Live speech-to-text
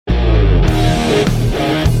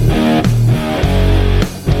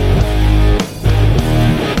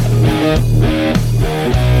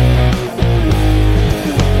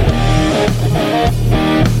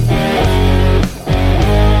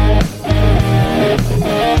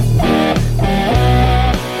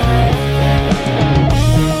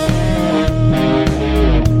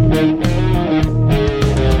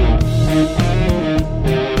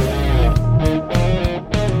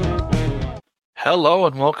Hello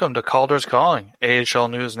and welcome to Calder's Calling, AHL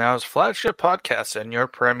News Now's flagship podcast and your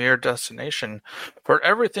premier destination for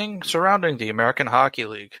everything surrounding the American Hockey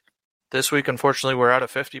League. This week, unfortunately, we're at a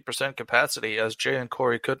 50% capacity as Jay and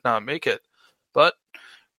Corey could not make it, but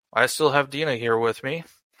I still have Dina here with me.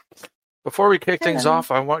 Before we kick things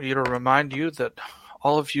off, I want you to remind you that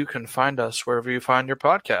all of you can find us wherever you find your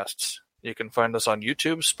podcasts. You can find us on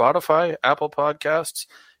YouTube, Spotify, Apple Podcasts.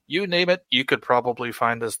 You name it, you could probably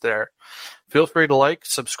find us there. Feel free to like,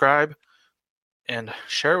 subscribe, and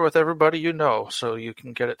share with everybody you know so you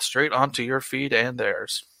can get it straight onto your feed and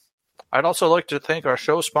theirs. I'd also like to thank our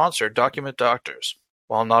show sponsor, Document Doctors.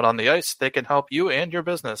 While not on the ice, they can help you and your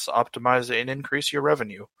business optimize and increase your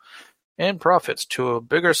revenue and profits to a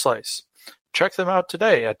bigger slice. Check them out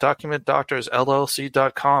today at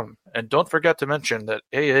documentdoctorsllc.com, and don't forget to mention that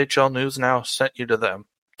AHL News Now sent you to them.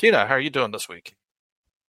 Tina, how are you doing this week?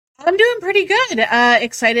 I'm doing pretty good.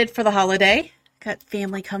 Excited for the holiday. Got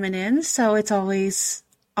family coming in, so it's always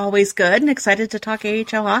good, and excited to talk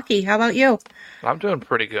AHL hockey. How about you? I'm doing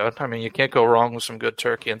pretty good. I mean, you can't go wrong with some good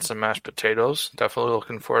turkey and some mashed potatoes. Definitely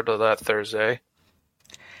looking forward to that Thursday.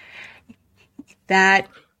 I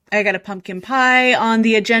got a pumpkin pie on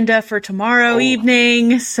the agenda for tomorrow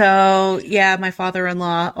evening. So, yeah, my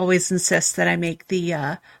father-in-law always insists that I make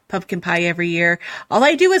the pumpkin pie every year. All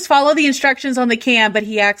I do is follow the instructions on the can, but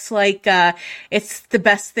he acts like it's the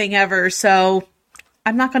best thing ever. So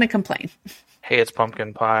I'm not going to complain. Hey, it's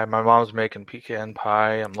pumpkin pie. My mom's making pecan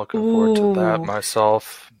pie. I'm looking forward to that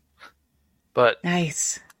myself. But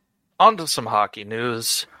nice. On to some hockey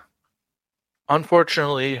news.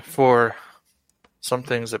 Unfortunately for some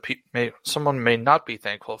things that someone may not be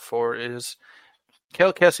thankful for is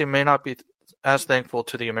Cale Casey may not be as thankful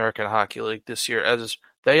to the American Hockey League this year as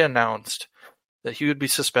they announced that he would be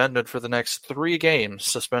suspended for the next 3 games,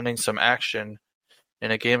 suspending some action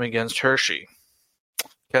in a game against Hershey.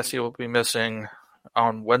 Casey will be missing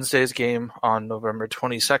on Wednesday's game on November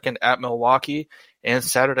 22nd at Milwaukee and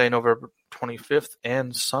Saturday, November 25th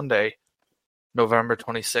and Sunday, November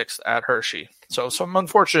 26th at Hershey. So some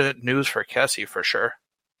unfortunate news for Cassie for sure.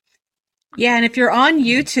 Yeah, and if you're on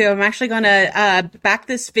YouTube, I'm actually going to back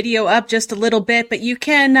this video up just a little bit, but you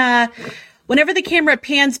can, whenever the camera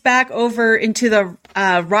pans back over into the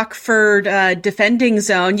Rockford defending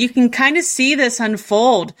zone, you can kind of see this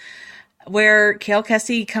unfold where Cale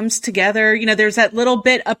Casey comes together. You know, there's that little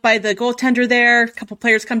bit up by the goaltender there. A couple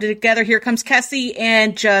players come together. Here comes Casey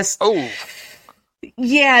and just...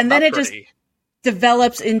 Yeah, and then it just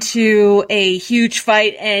develops into a huge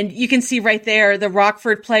fight, and you can see right there the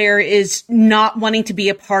Rockford player is not wanting to be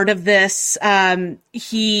a part of this. I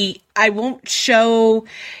won't show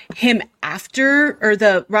him after, or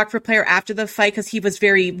the Rockford player after the fight, because he was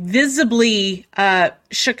very visibly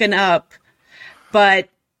shooken up. But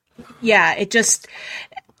yeah, it just...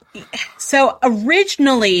 So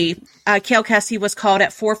originally, Cale Casey was called at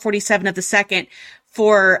 4:47 of the second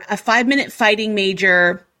for a 5-minute fighting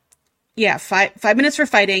major. Yeah, 5 minutes for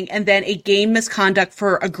fighting, and then a game misconduct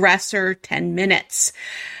for aggressor, 10 minutes.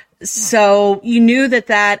 So you knew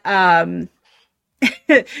that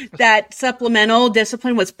that supplemental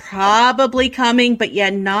discipline was probably coming, but yeah,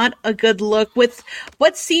 not a good look with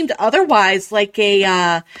what seemed otherwise like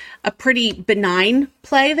a pretty benign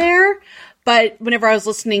play there. But whenever I was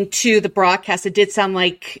listening to the broadcast, it did sound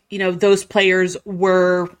like, you know, those players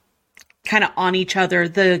were kind of on each other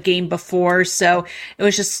the game before. So it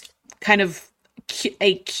was just kind of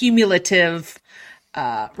a cumulative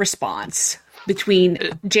response between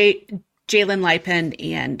Jalen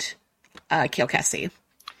Lipin and Cale Casey.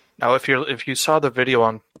 Now, if you saw the video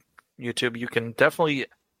on YouTube, you can definitely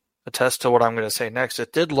attest to what I'm going to say next.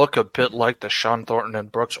 It did look a bit like the Sean Thornton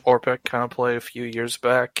and Brooks Orpik kind of play a few years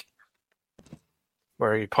back,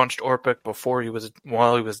 where he punched Orpik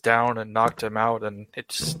while he was down and knocked him out, and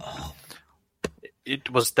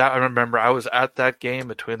it was that. I remember I was at that game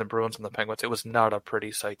between the Bruins and the Penguins. It was not a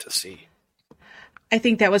pretty sight to see. I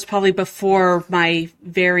think that was probably before my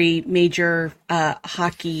very major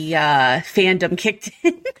hockey fandom kicked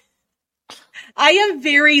in. I am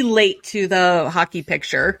very late to the hockey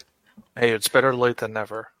picture. Hey, it's better late than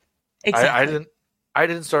never. Exactly. I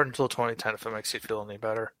didn't start until 2010, if it makes you feel any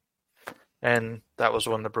better. And that was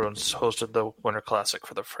when the Bruins hosted the Winter Classic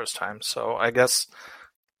for the first time. So I guess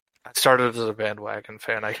I started as a bandwagon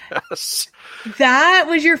fan, I guess. That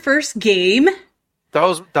was your first game?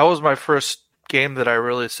 That was my first game that I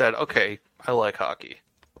really said, okay, I like hockey.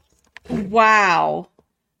 Wow.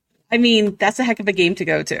 I mean, that's a heck of a game to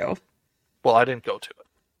go to. Well, I didn't go to it.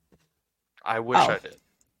 I wish I did.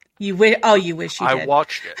 You wish you did. I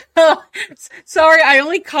watched it. Sorry, I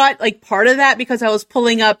only caught like part of that because I was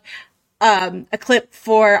pulling up a clip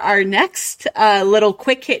for our next little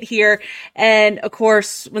quick hit here. And of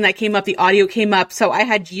course, when that came up, the audio came up. So I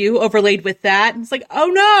had you overlaid with that. And it's like, oh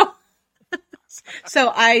no.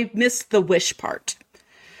 So I missed the wish part.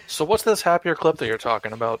 So what's this happier clip that you're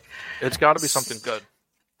talking about? It's got to be something good.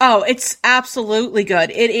 Oh, it's absolutely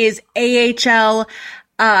good. It is AHL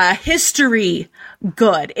history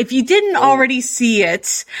good. If you didn't already see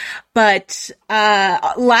it, but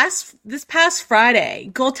this past Friday,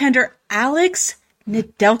 goaltender Alex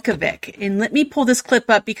Nedeljkovic, and let me pull this clip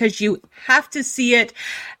up because you have to see it.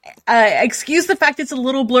 Excuse the fact it's a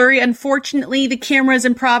little blurry. Unfortunately, the cameras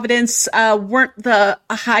in Providence weren't the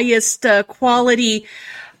highest quality,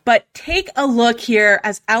 but take a look here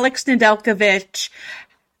as Alex Nedeljkovic,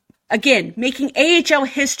 again, making AHL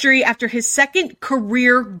history after his second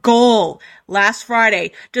career goal last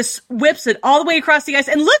Friday. Just whips it all the way across the ice.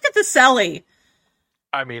 And look at the celly.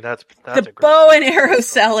 I mean, that's the a great bow and arrow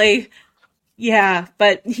celly. Yeah,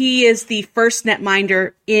 but he is the first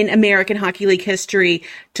netminder in American Hockey League history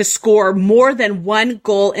to score more than one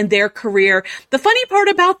goal in their career. The funny part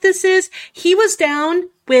about this is he was down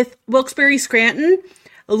with Wilkes-Barre Scranton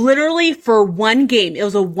literally for one game. It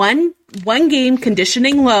was a one game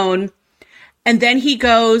conditioning loan. And then he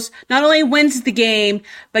goes, not only wins the game,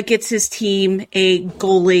 but gets his team a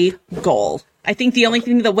goalie goal. I think the only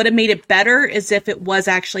thing that would have made it better is if it was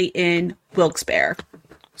actually in Wilkes-Barre.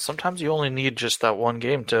 Sometimes you only need just that one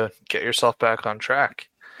game to get yourself back on track.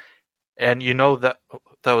 And you know that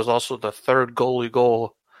was also the third goalie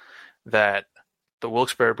goal that the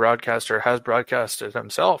Wilkes-Barre broadcaster has broadcasted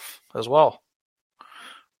himself as well.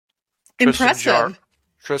 Impressive.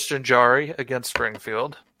 Tristan Jarry against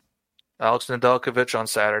Springfield, Alex Nedeljkovic on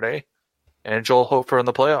Saturday, and Joel Hofer in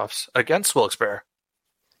the playoffs against Wilkes-Barre.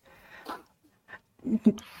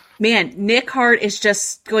 Man, Nick Hart is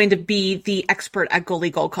just going to be the expert at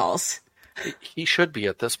goalie goal calls. He should be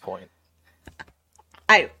at this point.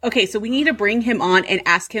 Okay, so we need to bring him on and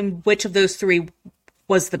ask him which of those three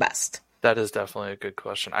was the best. That is definitely a good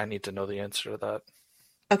question. I need to know the answer to that.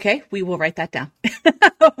 Okay, we will write that down.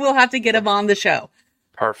 We'll have to get him on the show.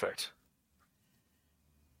 Perfect.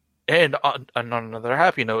 And on another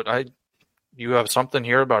happy note, you have something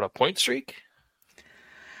here about a point streak?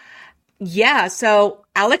 Yeah, so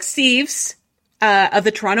Alex Steeves of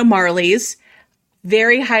the Toronto Marlies,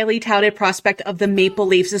 very highly touted prospect of the Maple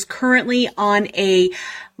Leafs, is currently on a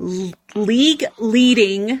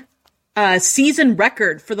league-leading season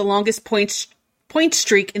record for the longest point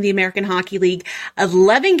streak in the American Hockey League.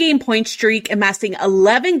 11-game point streak, amassing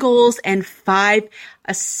 11 goals and 5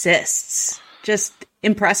 assists. Just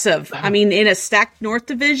impressive. I mean, in a stacked North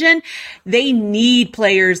Division, they need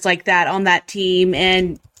players like that on that team.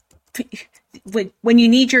 And when you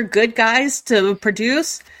need your good guys to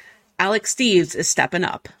produce, Alex Steeves is stepping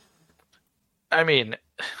up. I mean,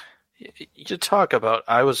 you talk about,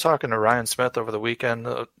 I was talking to Ryan Smith over the weekend,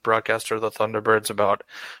 the broadcaster of the Thunderbirds, about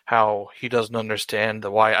how he doesn't understand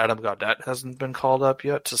why Adam Gaudette hasn't been called up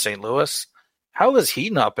yet to St. Louis. How has he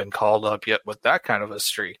not been called up yet with that kind of a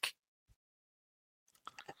streak?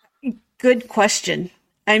 Good question.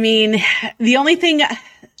 I mean,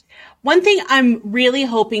 one thing I'm really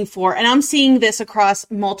hoping for, and I'm seeing this across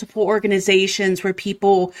multiple organizations where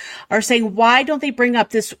people are saying, why don't they bring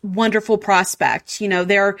up this wonderful prospect? You know,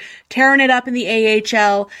 they're tearing it up in the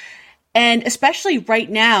AHL. And especially right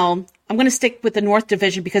now, I'm going to stick with the North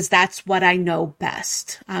Division because that's what I know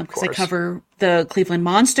best, because I cover the Cleveland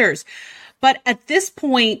Monsters. But at this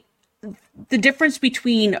point, the difference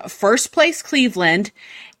between first place Cleveland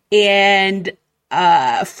and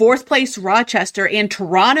fourth place Rochester and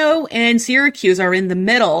Toronto and Syracuse are in the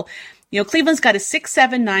middle. You know, Cleveland's got a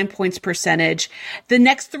 6.79 points percentage. The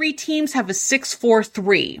next three teams have a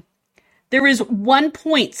 6.43. There is 1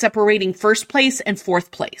 point separating first place and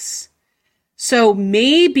fourth place. So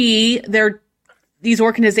maybe these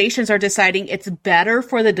organizations are deciding it's better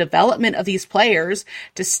for the development of these players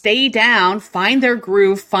to stay down, find their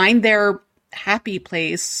groove, find their happy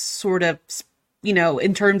place, sort of, you know,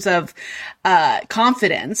 in terms of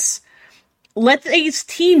confidence. Let these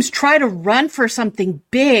teams try to run for something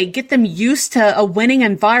big, get them used to a winning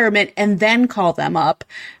environment, and then call them up,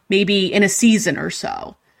 maybe in a season or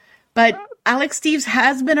so. But Alex Steeves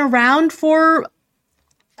has been around for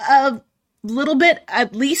a little bit,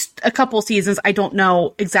 at least a couple seasons. I don't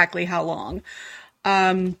know exactly how long.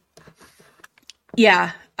 That's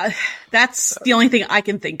the only thing I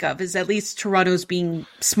can think of, is at least Toronto's being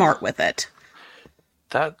smart with it.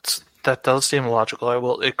 That does seem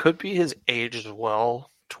logical. It could be his age as well.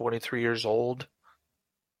 23 years old.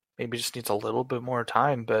 Maybe just needs a little bit more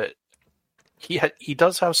time, but he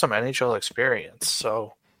does have some NHL experience,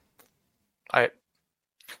 so I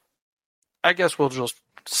guess we'll just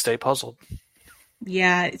stay puzzled.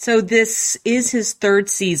 Yeah, so this is his third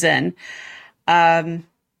season.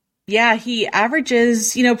 Yeah, he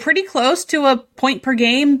averages, pretty close to a point per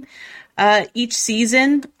game each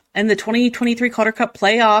season. In the 2023 Calder Cup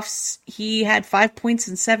playoffs, he had 5 points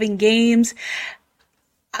in 7 games.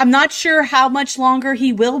 I'm not sure how much longer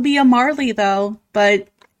he will be a Marley, though, but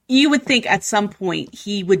you would think at some point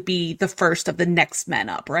he would be the first of the next men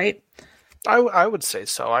up, right? I would say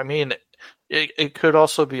so. I mean, it could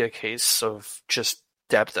also be a case of just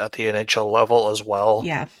depth at the NHL level as well.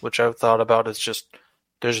 Yeah. Which I've thought about. It's just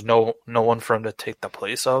there's no one for him to take the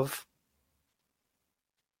place of.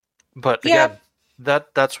 But again,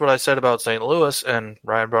 that's what I said about St. Louis, and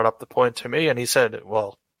Ryan brought up the point to me, and he said,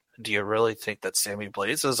 well, do you really think that Sammy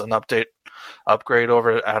Blais is an upgrade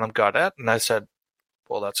over Adam Gaudette? And I said,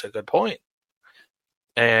 well, that's a good point.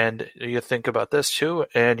 And you think about this too,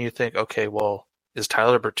 and you think, okay, well, is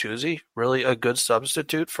Tyler Bertuzzi really a good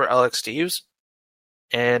substitute for Alex Steeves?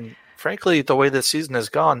 And frankly, the way this season has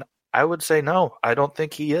gone, I would say no. I don't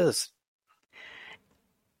think he is.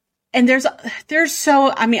 And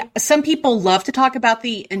some people love to talk about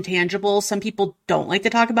the intangibles. Some people don't like to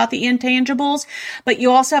talk about the intangibles. But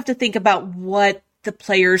you also have to think about what the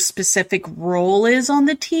player's specific role is on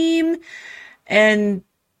the team. And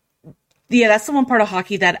yeah, that's the one part of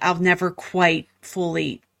hockey that I'll never quite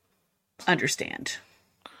fully understand.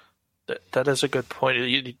 That is a good point.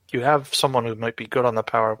 You have someone who might be good on the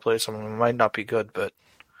power play, someone who might not be good, but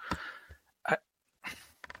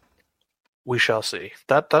we shall see.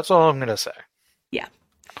 That's all I'm going to say. Yeah.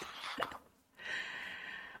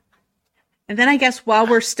 And then I guess while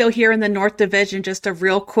we're still here in the North Division, just a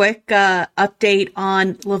real quick update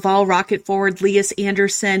on Laval Rocket forward Lias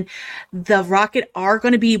Andersson. The Rocket are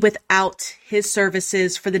going to be without his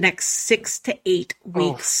services for the next 6 to 8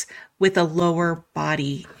 weeks with a lower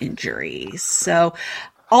body injury. So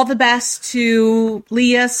all the best to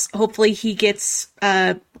Lias. Hopefully he gets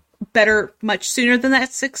better much sooner than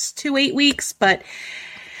that 6 to 8 weeks. But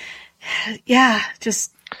yeah,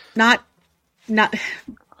 just not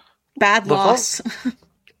bad loss.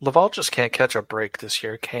 Laval just can't catch a break this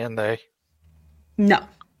year, can they? No.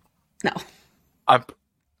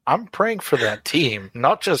 I'm praying for that team,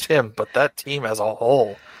 not just him, but that team as a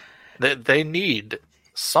whole. They need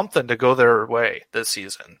something to go their way this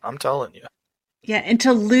season. I'm telling you. Yeah, and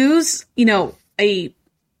to lose, a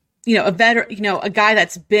veteran, a guy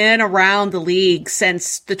that's been around the league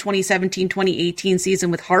since the 2017-2018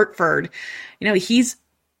 season with Hartford, he's,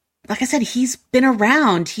 like I said, he's been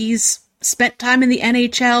around. He's spent time in the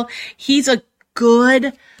NHL. He's a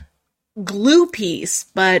good glue piece.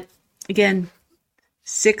 But again,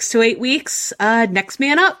 6 to 8 weeks, next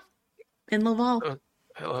man up in Laval.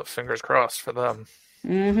 Fingers crossed for them.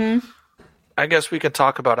 Mm-hmm. I guess we can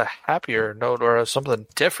talk about a happier note or something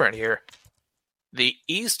different here. The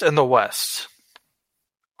East and the West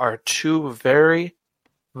are two very,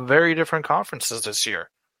 very different conferences this year.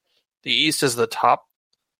 The East is the top,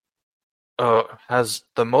 has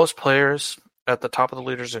the most players at the top of the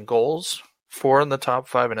leaders in goals, 4 in the top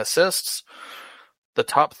 5 in assists, the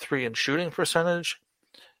top 3 in shooting percentage,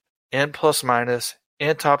 and plus minus,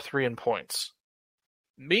 and top 3 in points.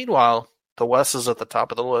 Meanwhile, the West is at the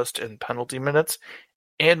top of the list in penalty minutes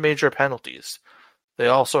and major penalties. They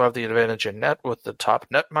also have the advantage in net with the top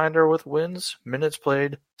netminder with wins, minutes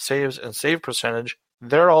played, saves, and save percentage.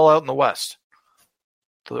 They're all out in the West.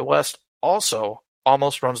 The West also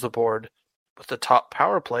almost runs the board with the top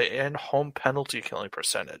power play and home penalty killing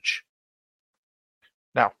percentage.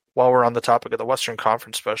 Now, while we're on the topic of the Western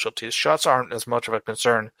Conference specialties, shots aren't as much of a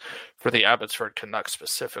concern for the Abbotsford Canucks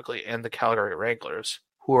specifically and the Calgary Wranglers,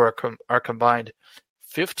 who are combined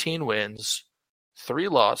 15 wins, 3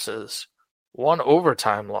 losses, 1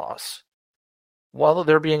 overtime loss, while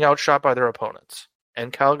they're being outshot by their opponents.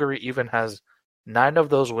 And Calgary even has 9 of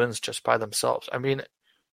those wins just by themselves. I mean,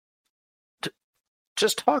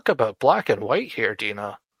 just talk about black and white here,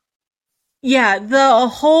 Dina. Yeah, the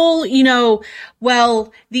whole, the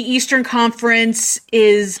Eastern Conference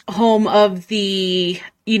is home of the,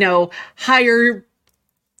 higher.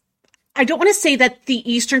 I don't want to say that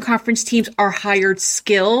the Eastern Conference teams are higher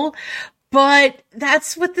skill, but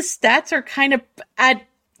that's what the stats are kind of, at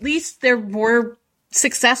least they're more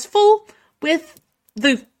successful with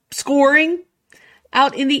the scoring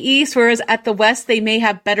out in the East, whereas at the West, they may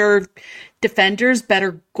have better defenders,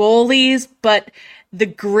 better goalies, but the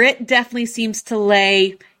grit definitely seems to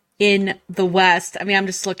lay in the West. I mean, I'm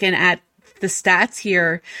just looking at the stats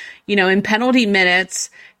here. In penalty minutes,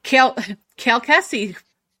 Cale Kessie,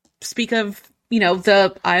 speak of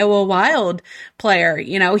the Iowa Wild player.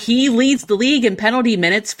 He leads the league in penalty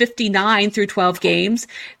minutes, 59 through 12 games.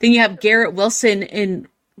 Then you have Garrett Wilson in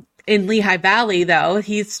Lehigh Valley, though.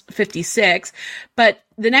 He's 56. But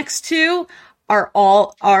the next two are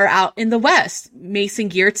out in the West. Mason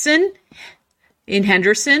Geertsen in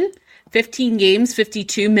Henderson, 15 games,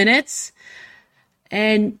 52 minutes.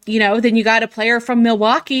 And, then you got a player from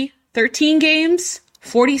Milwaukee, 13 games,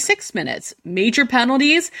 46 minutes. Major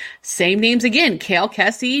penalties, same names again. Cale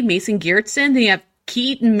Kessie, Mason Geertsen. Then you have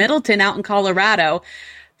Keaton Middleton out in Colorado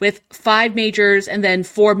with 5 majors and then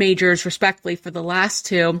 4 majors respectively for the last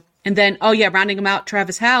 2. And then, rounding them out,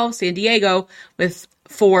 Travis Howe, San Diego with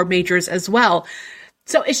 4 majors as well.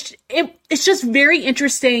 So it's just very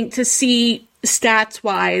interesting to see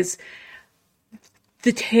stats-wise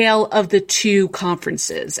the tale of the two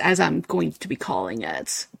conferences, as I'm going to be calling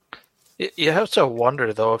it. You have to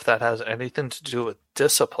wonder, though, if that has anything to do with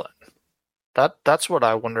discipline. That's what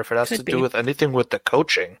I wonder, if it has to do with anything with the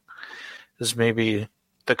coaching. Is maybe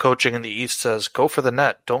the coaching in the East says, go for the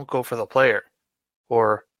net, don't go for the player.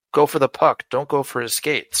 Or go for the puck, don't go for his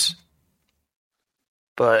skates.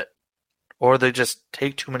 Or they just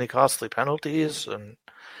take too many costly penalties.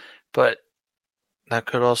 But that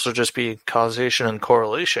could also just be causation and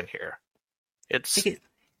correlation here.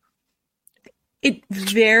 It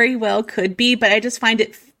very well could be, but I just find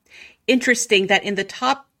it interesting that in the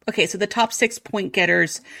top 6 point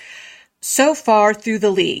getters so far through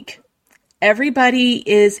the league, everybody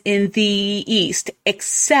is in the East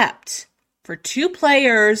except for 2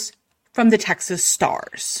 players from the Texas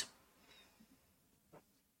Stars.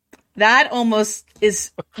 That almost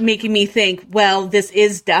is making me think, well, this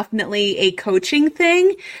is definitely a coaching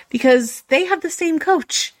thing because they have the same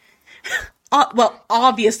coach. Well,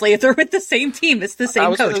 obviously, if they're with the same team, it's the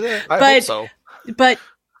same coach. I hope so. But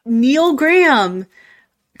Neil Graham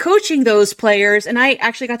coaching those players, and I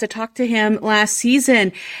actually got to talk to him last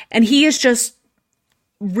season, and he is just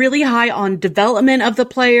really high on development of the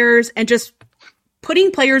players and just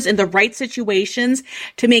putting players in the right situations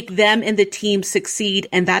to make them and the team succeed.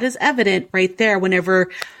 And that is evident right there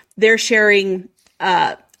whenever they're sharing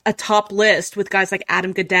a top list with guys like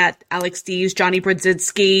Adam Gaudette, Alex Dees, Johnny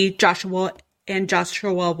Brodzinski,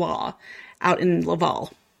 Joshua Waugh out in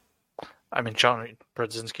Laval. I mean, Johnny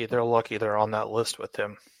Brodzinski, they're lucky they're on that list with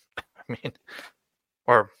him. I mean,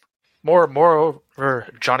 or moreover,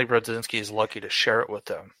 Johnny Brodzinski is lucky to share it with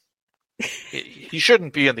them. He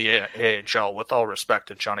shouldn't be in the AHL, with all respect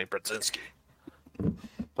to Johnny Brodzinski.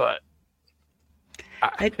 But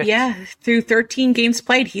through 13 games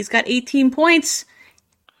played, he's got 18 points.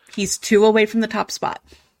 He's 2 away from the top spot.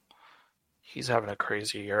 He's having a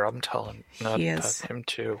crazy year, I'm telling him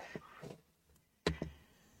too.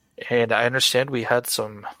 And I understand we had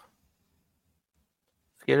some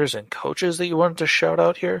skaters and coaches that you wanted to shout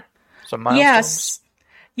out here? Some milestones? Yes.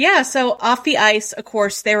 Yeah, so off the ice, of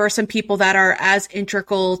course, there are some people that are as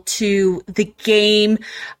integral to the game,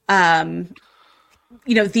 the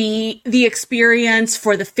experience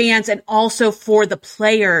for the fans and also for the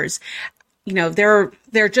players.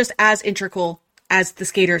 They're just as integral as the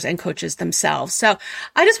skaters and coaches themselves. So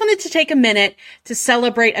I just wanted to take a minute to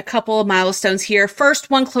celebrate a couple of milestones here. First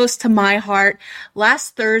one close to my heart.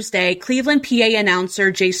 Last Thursday, Cleveland PA announcer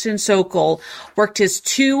Jason Sokol worked his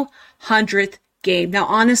 200th game. Now,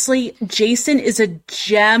 honestly, Jason is a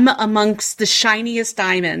gem amongst the shiniest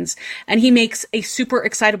diamonds, and he makes a super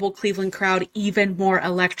excitable Cleveland crowd even more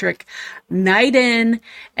electric night in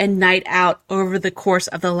and night out over the course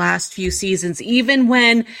of the last few seasons. Even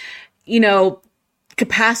when,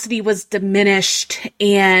 capacity was diminished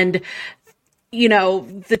and,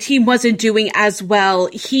 the team wasn't doing as well,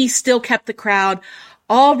 he still kept the crowd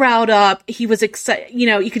all riled up. He was excited.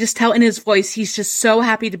 You could just tell in his voice, he's just so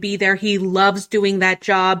happy to be there. He loves doing that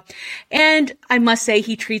job. And I must say,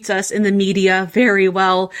 he treats us in the media very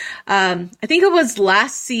well. I think it was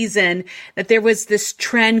last season that there was this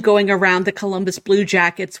trend going around the Columbus Blue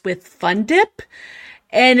Jackets with Fun Dip.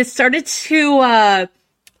 And it started to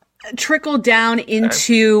trickle down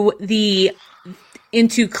into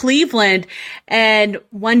Cleveland. And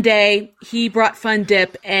one day he brought Fun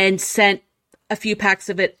Dip and sent a few packs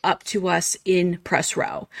of it up to us in press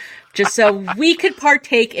row, just so we could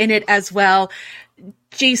partake in it as well.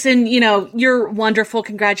 Jason, you're wonderful.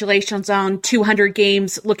 Congratulations on 200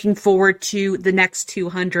 games. Looking forward to the next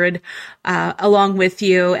 200 along with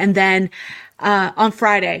you. And then on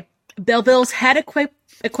Friday, Belleville's head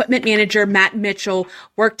equipment manager, Matt Mitchell,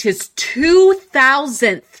 worked his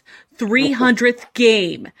 2,000th 300th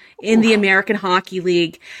game in the American Hockey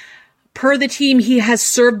League. Per the team, he has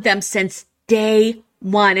served them since day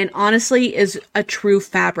won, and honestly is a true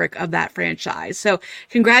fabric of that franchise. So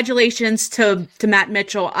congratulations to Matt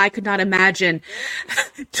Mitchell. I could not imagine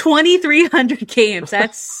 2,300 games.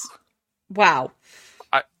 That's wow.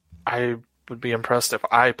 I would be impressed if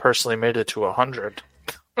I personally made it to 100.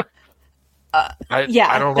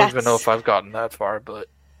 I don't even know if I've gotten that far, but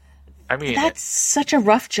I mean, that's such a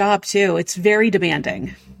rough job too. It's very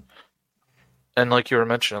demanding. And like you were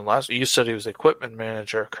mentioning you said he was equipment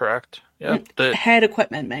manager, correct? Yeah, head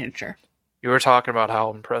equipment manager. You were talking about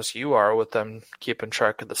how impressed you are with them keeping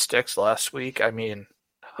track of the sticks last week. I mean,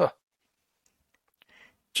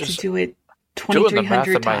 just to do it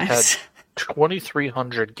 2,300 times. My head,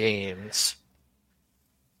 2,300 games,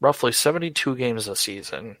 roughly 72 games a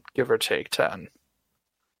season, give or take 10.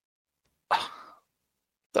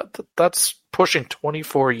 That's pushing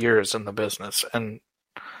 24 years in the business, and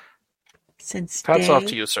since hats off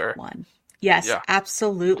to you, sir. One. Yes, yeah.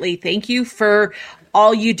 Absolutely. Thank you for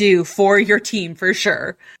all you do for your team, for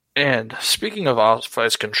sure. And speaking of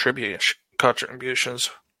Allspice contributions,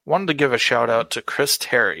 wanted to give a shout out to Chris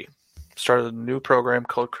Terry. Started a new program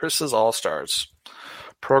called Chris's All-Stars.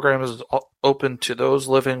 Program is open to those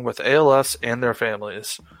living with ALS and their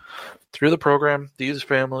families. Through the program, these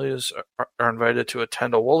families are invited to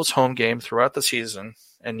attend a Wolves home game throughout the season,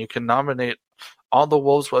 and you can nominate on the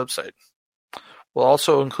Wolves website. We'll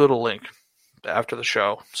also include a link after the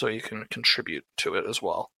show so you can contribute to it as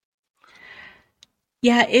well.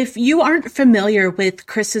 Yeah, if you aren't familiar with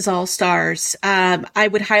Chris's All-Stars, I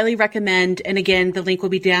would highly recommend, and again, the link will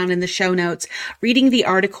be down in the show notes, reading the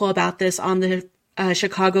article about this on the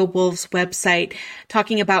Chicago Wolves website,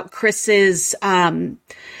 talking about Chris's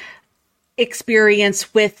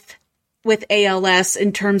experience with ALS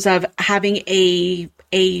in terms of having a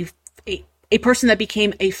person that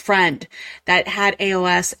became a friend that had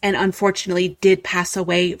ALS and unfortunately did pass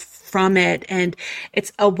away from it. And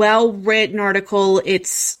it's a well-written article.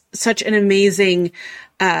 It's such an amazing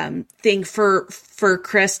thing for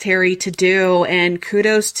Chris Terry to do. And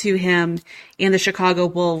kudos to him and the Chicago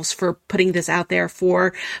Wolves for putting this out there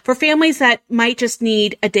for families that might just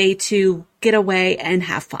need a day to get away and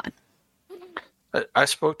have fun. I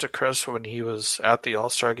spoke to Chris when he was at the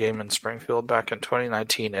All-Star game in Springfield back in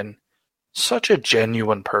 2019, and such a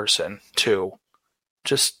genuine person, too.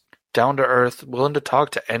 Just down to earth, willing to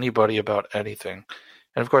talk to anybody about anything.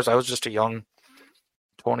 And of course, I was just a young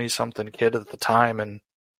 20-something kid at the time, and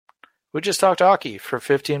we just talked hockey for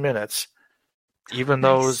 15 minutes. Even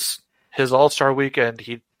though it was his All-Star weekend,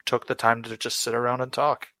 he took the time to just sit around and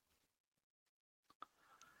talk.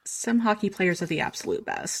 Some hockey players are the absolute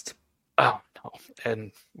best. Oh, no.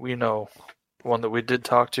 And we know one that we did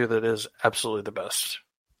talk to that is absolutely the best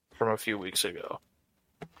from a few weeks ago.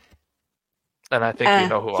 And I think you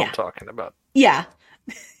know who I'm talking about. Yeah.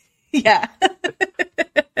 Yeah.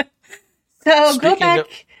 So go back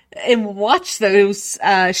and watch those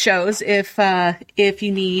shows if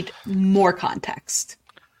you need more context.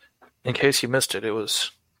 In case you missed it, it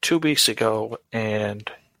was 2 weeks ago,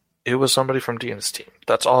 and it was somebody from Dean's team.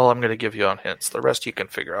 That's all I'm going to give you on hints. The rest you can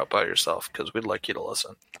figure out by yourself, because we'd like you to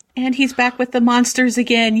listen. And he's back with the Monsters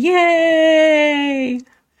again. Yay!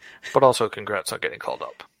 But also, congrats on getting called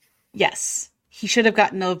up. Yes. He should have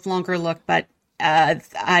gotten a longer look, but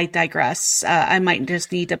I digress. I might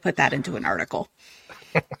just need to put that into an article.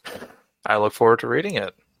 I look forward to reading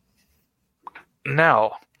it.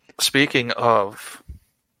 Now, speaking of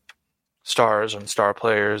stars and star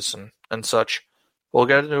players and such, we'll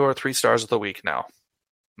get into our 3 stars of the week now.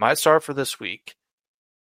 My star for this week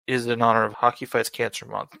is in honor of Hockey Fights Cancer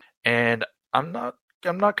Month. And I'm not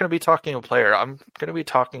going to be talking a player. I'm going to be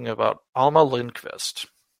talking about Alma Lindqvist,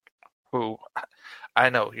 who I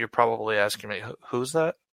know you're probably asking me, who's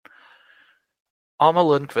that? Alma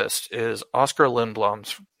Lindqvist is Oscar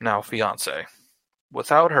Lindblom's now fiance.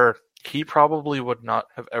 Without her, he probably would not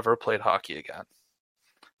have ever played hockey again.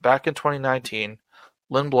 Back in 2019,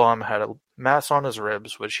 Lindblom had a mass on his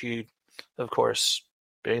ribs, which he, of course,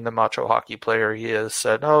 being the macho hockey player he is,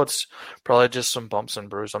 said, "Oh, it's probably just some bumps and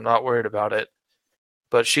bruises. I'm not worried about it."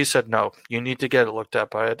 But she said, "No, you need to get it looked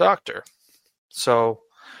at by a doctor." So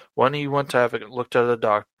when he went to have it looked at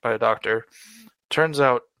by a doctor, turns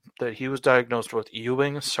out that he was diagnosed with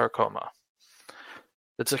Ewing sarcoma.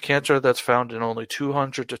 It's a cancer that's found in only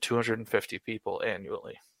 200 to 250 people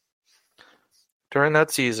annually. During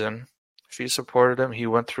that season, she supported him. He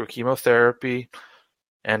went through chemotherapy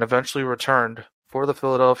and eventually returned for the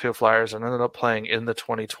Philadelphia Flyers and ended up playing in the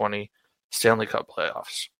 2020 Stanley Cup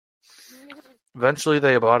playoffs. Eventually,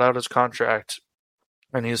 they bought out his contract,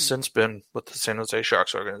 and he's since been with the San Jose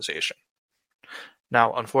Sharks organization.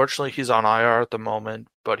 Now, unfortunately, he's on IR at the moment,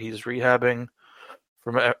 but he's rehabbing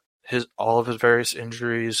from all of his various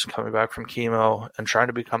injuries, coming back from chemo, and trying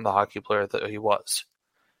to become the hockey player that he was.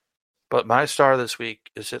 But my star this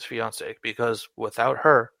week is his fiancée, because without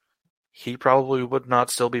her, he probably would not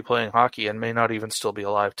still be playing hockey and may not even still be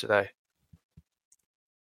alive today.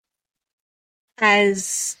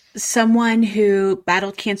 As someone who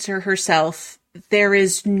battled cancer herself, there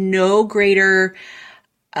is no greater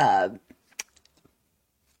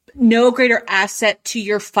asset to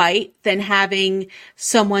your fight than having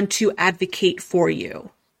someone to advocate for you,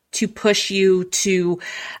 to push you to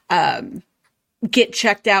get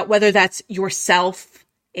checked out, whether that's yourself,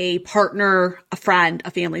 a partner, a friend,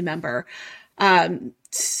 a family member.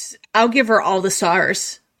 I'll give her all the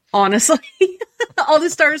stars, honestly. All the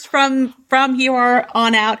stars from here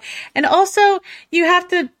on out. And also, you have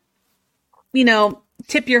to,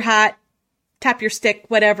 tip your hat, tap your stick,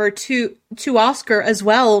 whatever, to Oscar as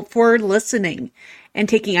well for listening and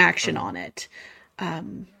taking action on it.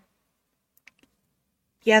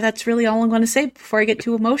 Yeah, that's really all I'm going to say before I get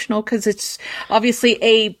too emotional, because it's obviously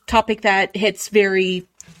a topic that hits very,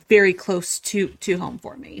 very close to home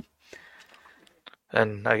for me.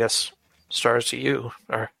 And I guess stars to you,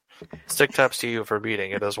 or stick taps to you for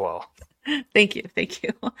beating it as well. Thank you.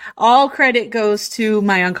 All credit goes to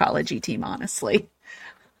my oncology team, honestly.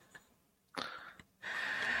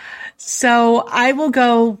 So I will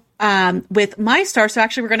go with my star. So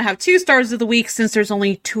actually, we're going to have 2 stars of the week since there's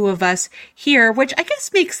only 2 of us here, which I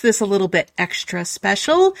guess makes this a little bit extra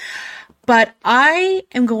special. But I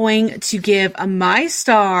am going to give my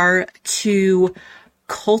star to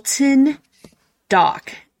Colton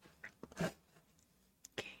Dach.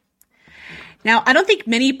 Now, I don't think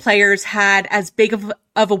many players had as big of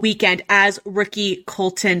a weekend as rookie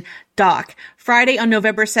Colton Dach. Friday on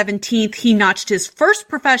November 17th, he notched his first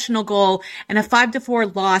professional goal in a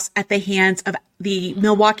 5-4 loss at the hands of the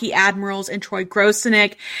Milwaukee Admirals and Troy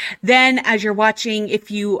Grosenick. Then, as you're watching,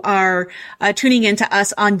 if you are tuning into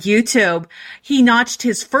us on YouTube, he notched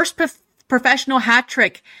his first professional hat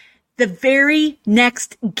trick the very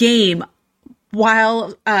next game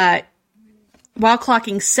while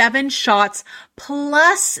clocking 7 shots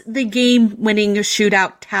plus the game-winning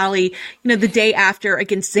shootout tally, the day after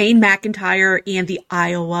against Zane McIntyre and the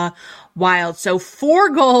Iowa Wild. So 4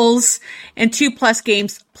 goals in 2+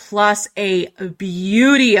 games plus a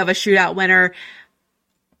beauty of a shootout winner.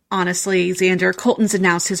 Honestly, Xander, Colton's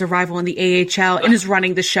announced his arrival in the AHL and is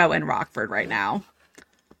running the show in Rockford right now.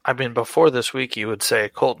 I mean, before this week, you would say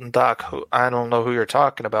Colton Dach, who I don't know who you're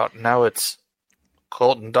talking about. Now it's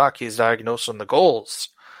Colton Dach. He's diagnosing the goals.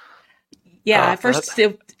 Yeah, at first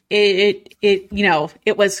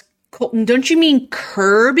it was Colton. Don't you mean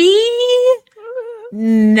Kirby?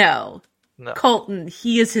 No. Colton.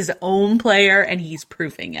 He is his own player, and he's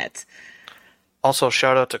proving it. Also,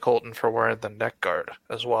 shout out to Colton for wearing the neck guard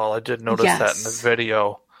as well. I did notice that in the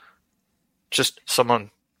video. Just someone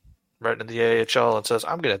right in the AHL and says,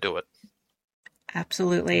 "I'm going to do it."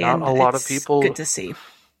 Absolutely. Not a lot of people. Good to see.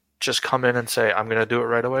 Just come in and say, "I'm going to do it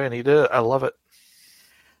right away," and he did it. I love it.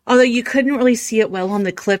 Although you couldn't really see it well on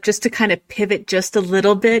the clip, just to kind of pivot just a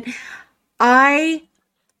little bit, I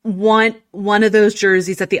want one of those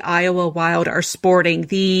jerseys that the Iowa Wild are sporting.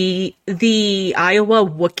 The Iowa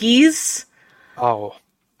Wookiees. Oh,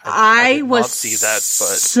 I was see that, but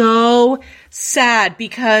so sad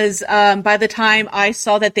because by the time I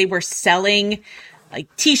saw that they were selling like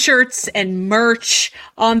t-shirts and merch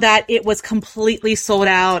on that, it was completely sold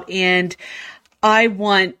out, and I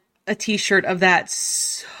want a t-shirt of that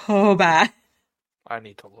so bad. I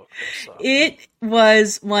need to look this up. It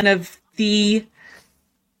was one of the...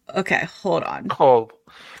 Okay, hold on. Oh,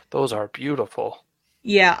 those are beautiful.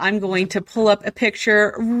 Yeah, I'm going to pull up a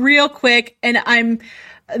picture real quick, and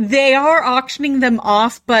they are auctioning them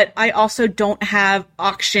off, but I also don't have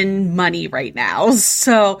auction money right now.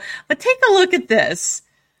 So, but take a look at this.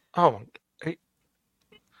 Oh,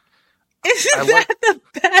 isn't that the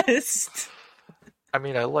best? I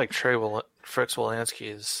mean, I like Fritz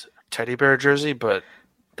Wolanski's teddy bear jersey, but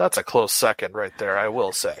that's a close second right there, I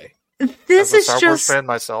will say. This is Star Wars fan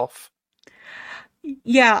myself.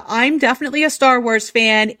 Yeah, I'm definitely a Star Wars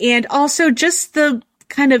fan, and also just the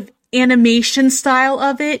kind of animation style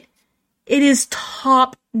of it. It is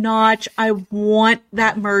top notch. I want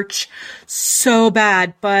that merch so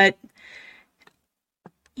bad, but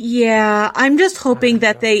yeah, I'm just hoping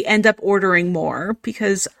that they end up ordering more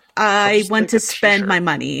because I want to spend my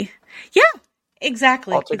money. Yeah,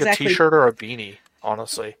 exactly. I'll take a t-shirt or a beanie,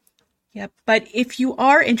 honestly. Yep. But if you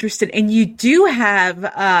are interested and you do have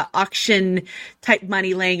auction type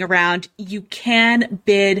money laying around, you can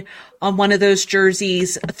bid on one of those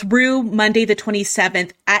jerseys through Monday the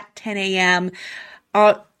 27th at 10 a.m.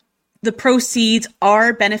 the proceeds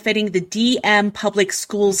are benefiting the DM Public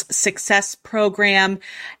Schools Success Program.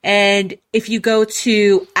 And if you go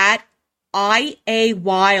to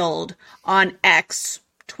 @IAWild on X,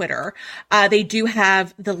 Twitter, they do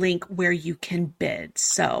have the link where you can bid.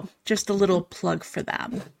 So just a little plug for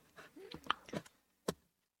them.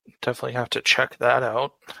 Definitely have to check that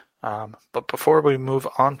out. But before we move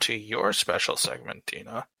on to your special segment,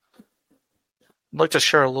 Dina, I'd like to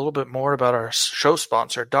share a little bit more about our show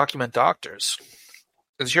sponsor, Document Doctors.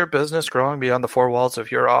 Is your business growing beyond the four walls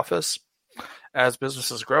of your office? As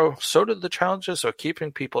businesses grow, so do the challenges of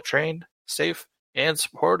keeping people trained, safe, and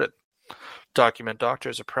supported. Document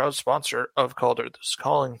Doctors, a proud sponsor of Calder's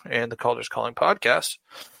Calling and the Calder's Calling podcast,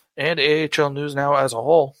 and AHL News Now as a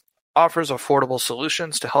whole, offers affordable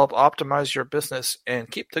solutions to help optimize your business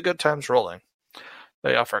and keep the good times rolling.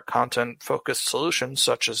 They offer content-focused solutions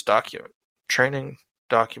such as document training,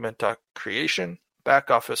 document creation,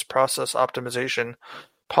 back-office process optimization,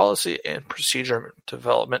 policy and procedure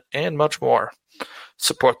development, and much more.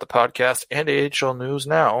 Support the podcast and AHL News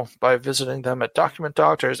Now by visiting them at Document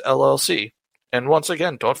Doctors LLC. And once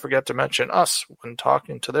again, don't forget to mention us when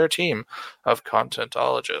talking to their team of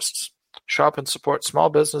contentologists. Shop and support small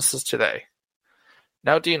businesses today.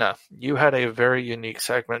 Now, Dina, you had a very unique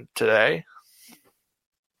segment today.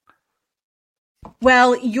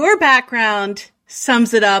 Well, your background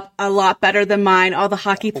sums it up a lot better than mine. All the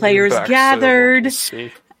hockey players gathered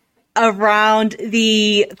around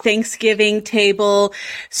the Thanksgiving table.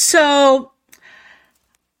 So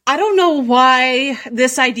I don't know why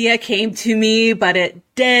this idea came to me, but it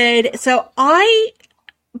did. So I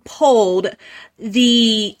polled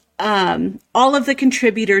the all of the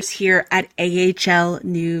contributors here at AHL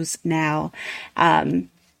News Now,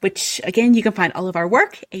 which, again, you can find all of our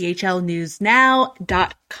work,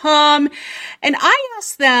 ahlnewsnow.com. And I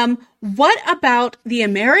asked them, what about the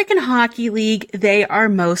American Hockey League they are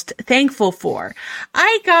most thankful for?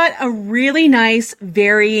 I got a really nice,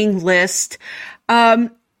 varying list.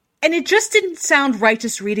 And it just didn't sound right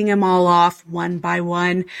just reading them all off one by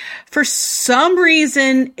one. For some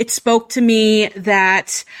reason, it spoke to me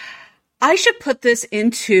that I should put this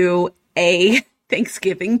into a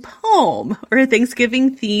Thanksgiving poem or a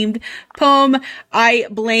Thanksgiving themed poem. I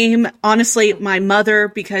blame, honestly, my mother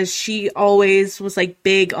because she always was like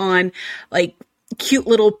big on like cute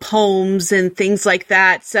little poems and things like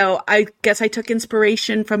that. So I guess I took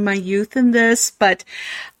inspiration from my youth in this, but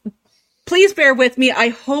please bear with me. I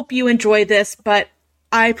hope you enjoy this, but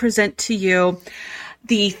I present to you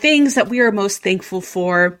the things that we are most thankful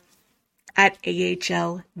for at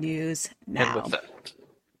AHL News Now.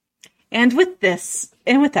 And with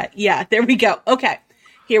that, yeah, there we go. Okay,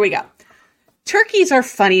 here we go. Turkeys are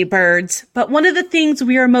funny birds, but one of the things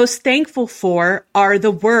we are most thankful for are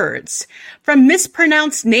the words. From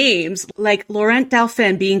mispronounced names like Laurent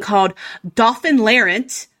Dauphin being called Dauphin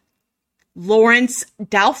Larent, Lawrence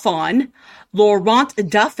Dauphin, Laurent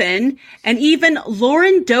Dauphin, and even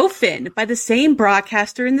Lauren Dauphin by the same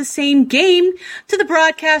broadcaster in the same game, to the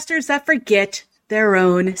broadcasters that forget their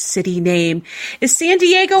own city name. Is San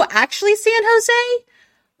Diego actually San Jose?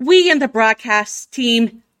 We and the broadcast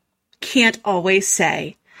team can't always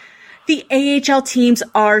say. The AHL teams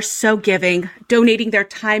are so giving, donating their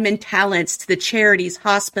time and talents to the charities,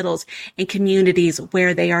 hospitals, and communities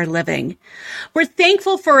where they are living. We're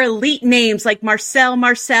thankful for elite names like Marcel,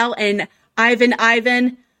 and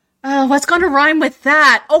Ivan. What's going to rhyme with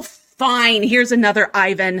that? Oh, fine. Here's another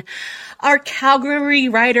Ivan. Our Calgary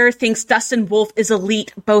writer thinks Dustin Wolf is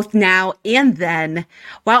elite both now and then,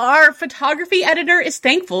 while our photography editor is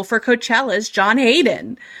thankful for Coachella's John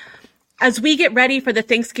Hayden. As we get ready for the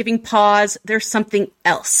Thanksgiving pause, there's something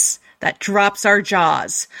else that drops our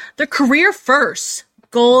jaws. The career first,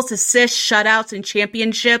 goals, assists, shutouts, and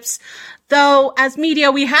championships. Though, as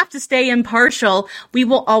media, we have to stay impartial. We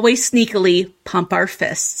will always sneakily pump our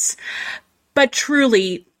fists. But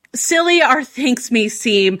truly, silly our thanks may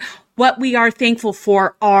seem, what we are thankful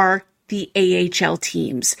for are the AHL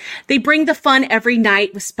teams. They bring the fun every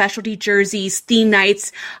night with specialty jerseys, theme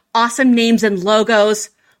nights, awesome names and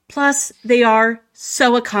logos. Plus, they are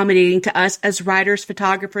so accommodating to us as writers,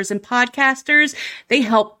 photographers, and podcasters. They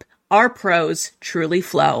help our prose truly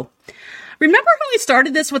flow. Remember when we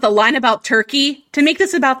started this with a line about turkey? To make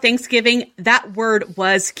this about Thanksgiving, that word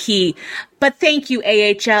was key. But thank you,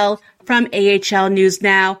 AHL. From AHL News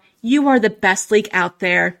Now, you are the best league out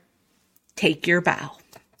there. Take your bow.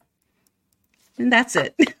 And that's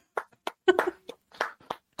it.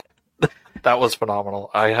 That was phenomenal.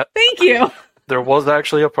 Thank you. There was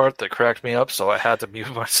actually a part that cracked me up, so I had to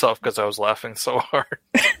mute myself because I was laughing so hard.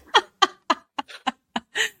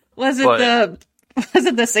 Was it Was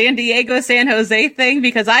it the San Diego, San Jose thing?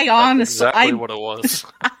 Because I That's honestly, exactly what it was.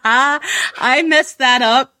 I messed that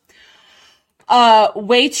up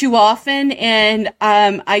way too often, and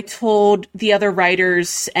I told the other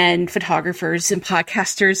writers and photographers and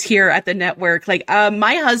podcasters here at the network, like,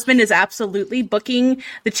 my husband is absolutely booking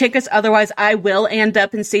the tickets, otherwise I will end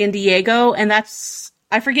up in San Diego, and that's,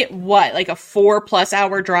 I forget what, like a 4+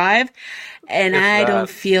 hour drive, and I don't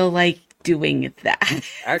feel like doing that.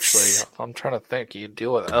 Actually, I'm trying to think. You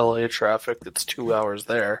deal with LA traffic that's 2 hours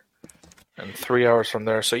there and 3 hours from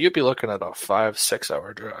there, so you'd be looking at a 5-6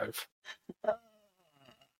 hour drive.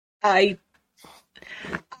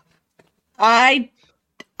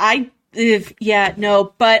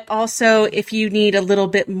 But also if you need a little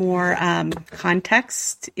bit more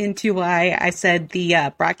context into why I said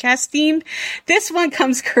the broadcast theme, this one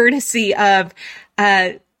comes courtesy of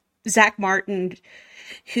Zach Martin,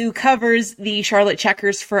 who covers the Charlotte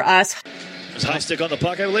Checkers for us. It's high stick on the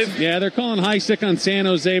puck, I believe. Yeah, they're calling high stick on San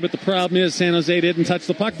Jose, but the problem is San Jose didn't touch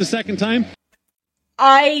the puck the second time.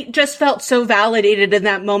 I just felt so validated in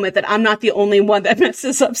that moment that I'm not the only one that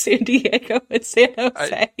messes up San Diego and San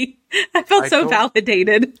Jose. I felt so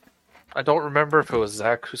validated. I don't remember if it was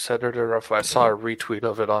Zach who said it or if I saw a retweet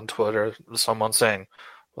of it on Twitter. Someone saying,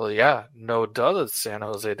 well, yeah, no duh that San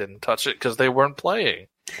Jose didn't touch it because they weren't playing.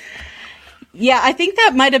 Yeah, I think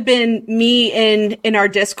that might have been me in our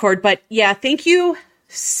Discord, but yeah, thank you,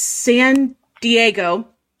 San Diego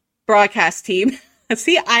broadcast team.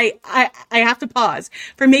 See, I have to pause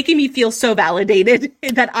for making me feel so validated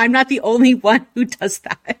that I'm not the only one who does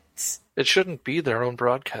that. It shouldn't be their own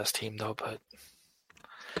broadcast team, though, but...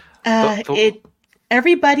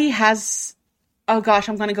 Everybody has... Oh gosh,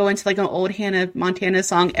 I'm going to go into like an old Hannah Montana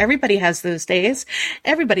song. Everybody has those days.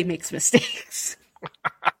 Everybody makes mistakes.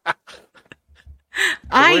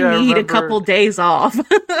 I need a couple days off.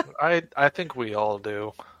 I think we all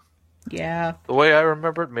do. Yeah. The way I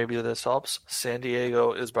remember it, maybe this helps. San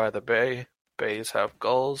Diego is by the bay. Bays have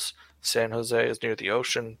gulls. San Jose is near the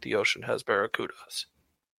ocean. The ocean has barracudas.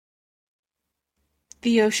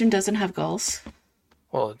 The ocean doesn't have gulls.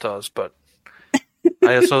 Well, it does, but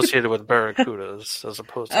I associate it with barracudas as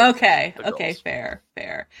opposed to Okay, fair.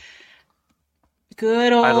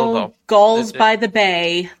 Good old I don't know. Gulls by the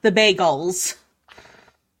bay gulls.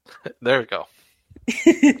 There we go.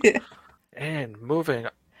 And moving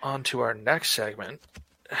on to our next segment,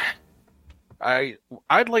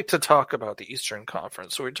 I'd like to talk about the Eastern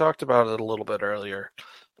Conference. So we talked about it a little bit earlier,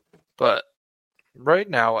 but right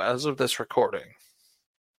now, as of this recording,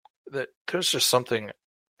 that there's just something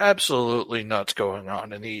absolutely nuts going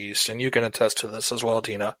on in the East, and you can attest to this as well,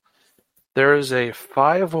 Tina. There is a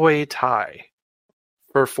 5-way tie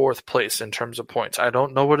for 4th place in terms of points. I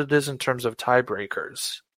don't know what it is in terms of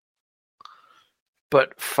tiebreakers,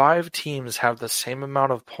 but 5 teams have the same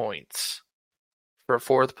amount of points for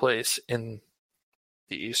 4th place in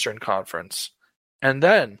the Eastern Conference. And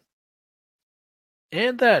then,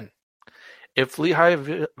 if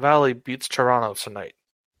Lehigh Valley beats Toronto tonight,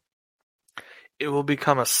 it will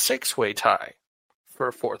become a 6-way tie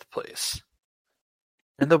for 4th place.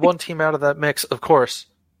 And the one team out of that mix, of course,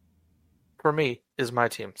 for me, is my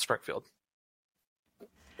team, Springfield.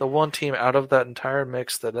 The one team out of that entire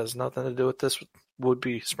mix that has nothing to do with this would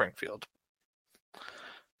be Springfield.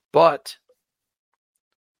 But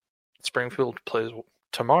Springfield plays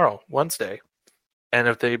tomorrow, Wednesday, and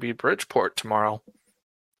if they beat Bridgeport tomorrow,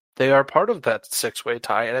 they are part of that 6-way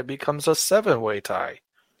tie, and it becomes a 7-way tie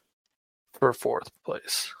for 4th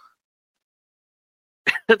place.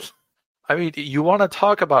 I mean, you want to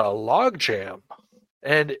talk about a logjam,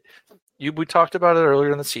 and we talked about it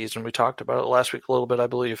earlier in the season. We talked about it last week a little bit, I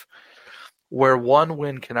believe, where one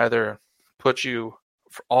win can either put you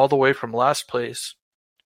all the way from last place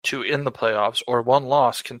to in the playoffs, or one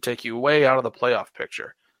loss can take you way out of the playoff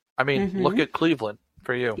picture. I mean, look at Cleveland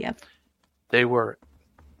for you. Yep. They were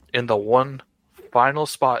in the one final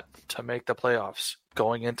spot to make the playoffs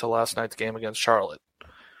going into last night's game against Charlotte.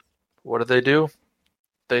 What did they do?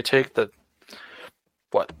 They take the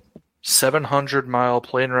 700-mile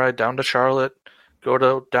plane ride down to Charlotte,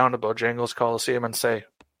 down to Bojangles Coliseum and say,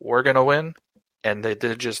 we're going to win. And they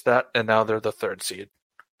did just that, and now they're the 3rd seed.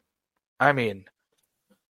 I mean,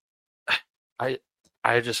 I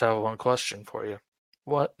just have one question for you.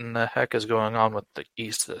 What in the heck is going on with the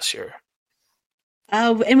East this year?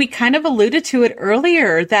 And we kind of alluded to it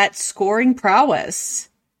earlier, that scoring prowess.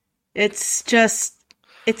 It's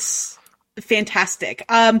fantastic.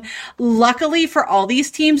 Luckily for all these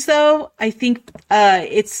teams, though, I think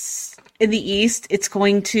it's in the East, it's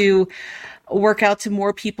going to work out to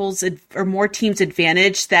more teams'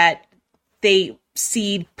 advantage that they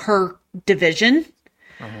seed per division.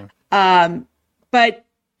 But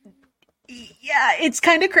yeah, it's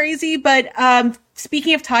kind of crazy. But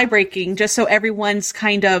speaking of tie-breaking, just so everyone's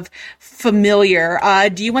kind of familiar,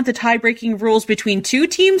 do you want the tie-breaking rules between 2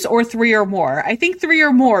 teams or 3 or more? I think 3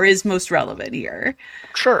 or more is most relevant here.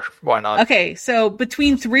 Sure, why not? Okay, so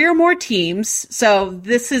between 3 or more teams, so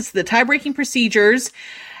this is the tie-breaking procedures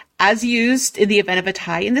as used in the event of a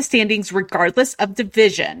tie in the standings, regardless of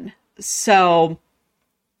division. So,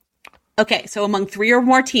 okay, so among 3 or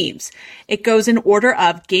more teams, it goes in order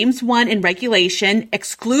of games won in regulation,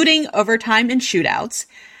 excluding overtime and shootouts.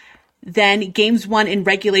 Then games won in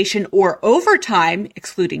regulation or overtime,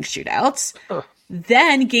 excluding shootouts.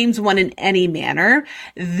 Then games won in any manner.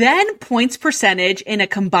 Then points percentage in a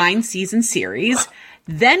combined season series.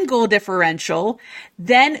 Then goal differential.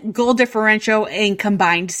 Then goal differential in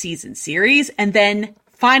combined season series. And then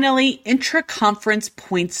finally, intra-conference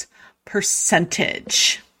points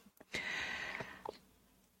percentage.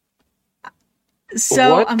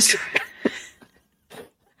 So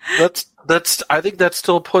that's I think that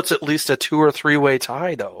still puts at least a 2 or 3-way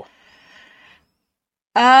tie though.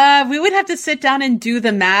 We would have to sit down and do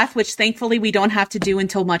the math, which thankfully we don't have to do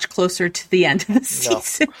until much closer to the end of the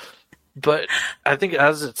season. No. But I think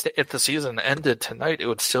if the season ended tonight, it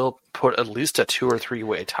would still put at least a 2 or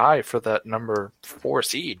 3-way tie for that number 4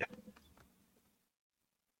 seed.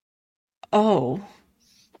 Oh,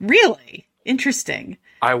 really? Interesting.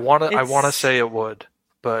 I want to say it would,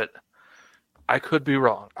 but I could be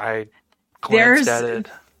wrong. I glanced at it.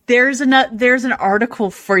 There's an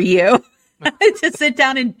article for you to sit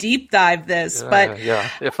down and deep dive this. Yeah,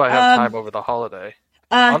 if I have time over the holiday.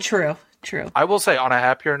 True. I will say, on a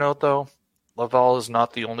happier note, though, Laval is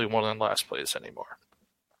not the only one in last place anymore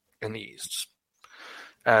in the East.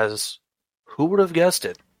 As who would have guessed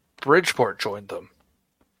it? Bridgeport joined them.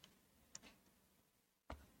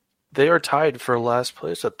 They are tied for last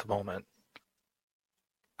place at the moment.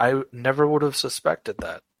 I never would have suspected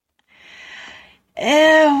that.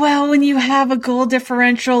 Well, when you have a goal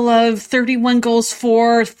differential of 31 goals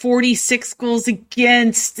for, 46 goals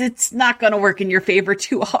against, it's not going to work in your favor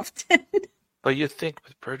too often. But you think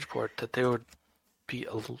with Bridgeport that they would be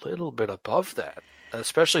a little bit above that,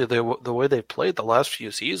 especially the way they played the last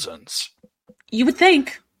few seasons. You would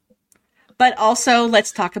think. But also,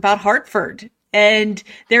 let's talk about Hartford. And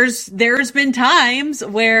there's been times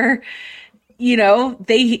where, you know,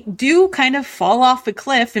 they do kind of fall off a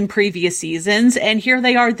cliff in previous seasons, and here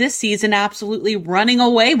they are this season absolutely running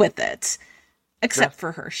away with it. Except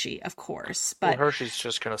for Hershey, of course. But Hershey's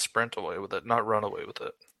just going to sprint away with it, not run away with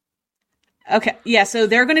it. Okay, yeah, so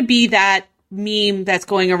they're going to be that meme that's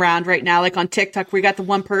going around right now, like on TikTok, where you got the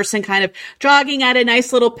one person kind of jogging at a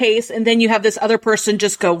nice little pace, and then you have this other person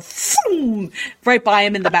just go phoom, right by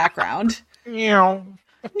him in the background.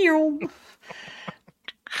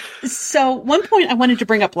 So one point I wanted to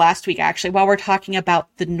bring up last week, actually, while we're talking about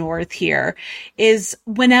the North here, is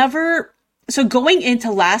so going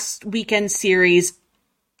into last weekend's series,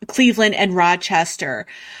 Cleveland and Rochester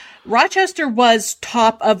was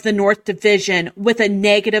top of the North Division with a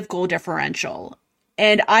negative goal differential.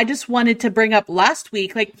 And I just wanted to bring up last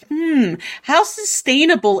week, like, how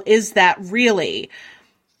sustainable is that really?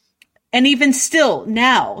 And even still,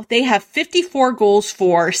 now, they have 54 goals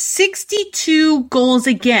for, 62 goals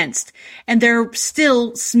against, and they're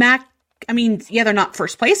still they're not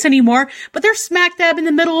first place anymore, but they're smack dab in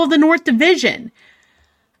the middle of the North Division.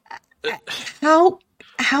 How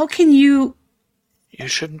can you... You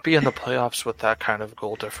shouldn't be in the playoffs with that kind of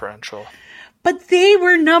goal differential. But they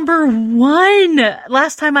were number 1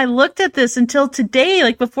 last time I looked at this until today,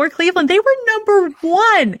 like before Cleveland. They were number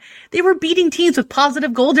 1. They were beating teams with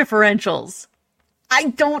positive goal differentials. I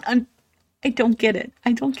don't get it.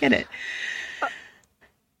 I don't get it.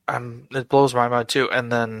 It blows my mind too.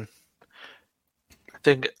 And then I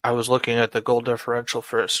think I was looking at the goal differential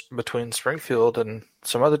between Springfield and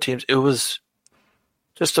some other teams. It was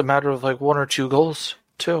just a matter of like 1 or 2 goals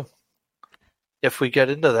too. If we get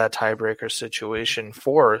into that tiebreaker situation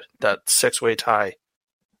for that 6-way tie.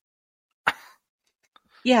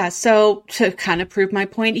 Yeah, so to kind of prove my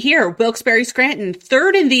point here, Wilkes-Barre Scranton,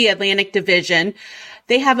 3rd in the Atlantic Division.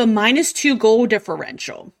 They have a -2 goal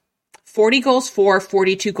differential. 40 goals for,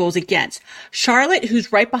 42 goals against. Charlotte,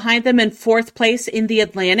 who's right behind them in 4th place in the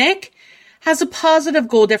Atlantic, has a positive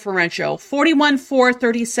goal differential. 41 for,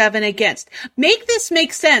 37 against. Make this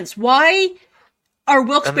make sense. Why are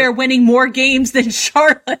Wilkes-Barre winning more games than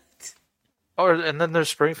Charlotte? And then there's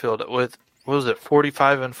Springfield with, what was it,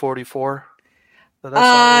 45 and 44?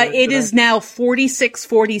 It is now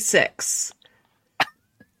 46-46.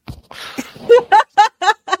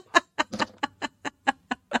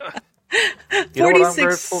 You know what I'm 46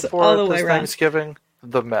 grateful for all the way this around. Thanksgiving?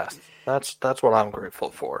 The mess. That's what I'm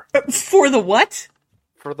grateful for. For the what?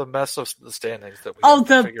 For the mess of the standings that we Oh, have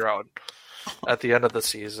to the- figure out at the end of the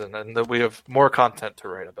season, and that we have more content to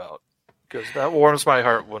write about. Because that warms my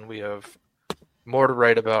heart when we have more to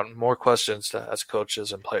write about and more questions to ask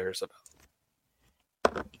coaches and players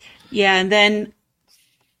about. Yeah, and then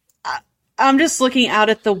I'm just looking out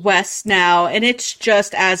at the West now, and it's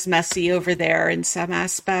just as messy over there in some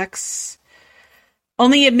aspects.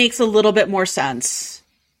 Only it makes a little bit more sense,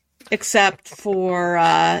 except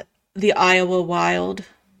for the Iowa Wild.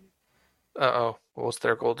 Uh-oh. What was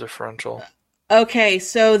their goal differential? Okay,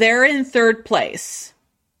 so they're in third place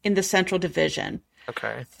in the Central Division.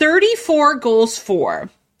 Okay. 34 goals for,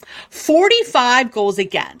 45 goals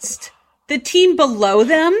against. The team below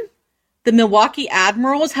them, the Milwaukee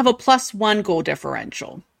Admirals, have a +1 goal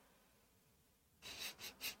differential.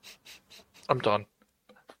 I'm done.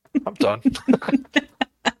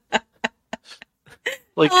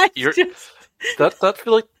 Like that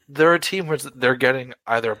feel like they're a team where they're getting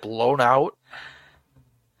either blown out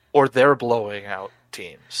or they're blowing out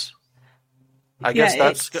teams. I guess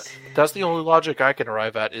that's the only logic I can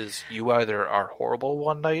arrive at is you either are horrible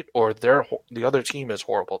one night or the other team is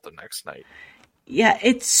horrible the next night. Yeah,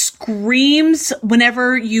 it screams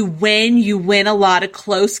whenever you win a lot of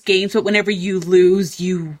close games, but whenever you lose,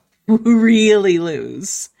 you really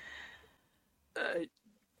lose.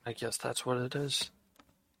 I guess that's what it is.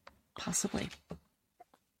 Possibly.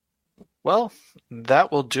 Well,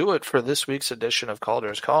 that will do it for this week's edition of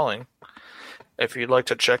Calder's Calling. If you'd like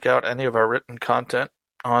to check out any of our written content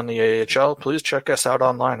on the AHL, please check us out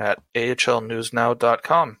online at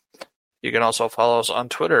ahlnewsnow.com. You can also follow us on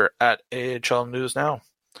Twitter at ahlnewsnow.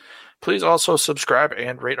 Please also subscribe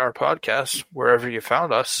and rate our podcast wherever you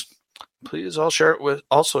found us. Please share it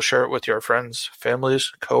with your friends,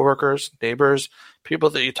 families, coworkers, neighbors,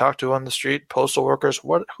 people that you talk to on the street, postal workers,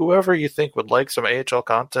 whoever you think would like some AHL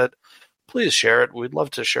content. Please share it. We'd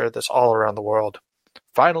love to share this all around the world.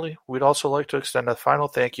 Finally, we'd also like to extend a final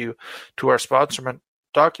thank you to our sponsor,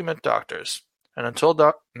 Document Doctors. And until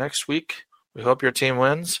next week, we hope your team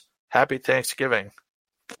wins. Happy Thanksgiving.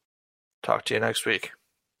 Talk to you next week.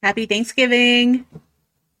 Happy Thanksgiving.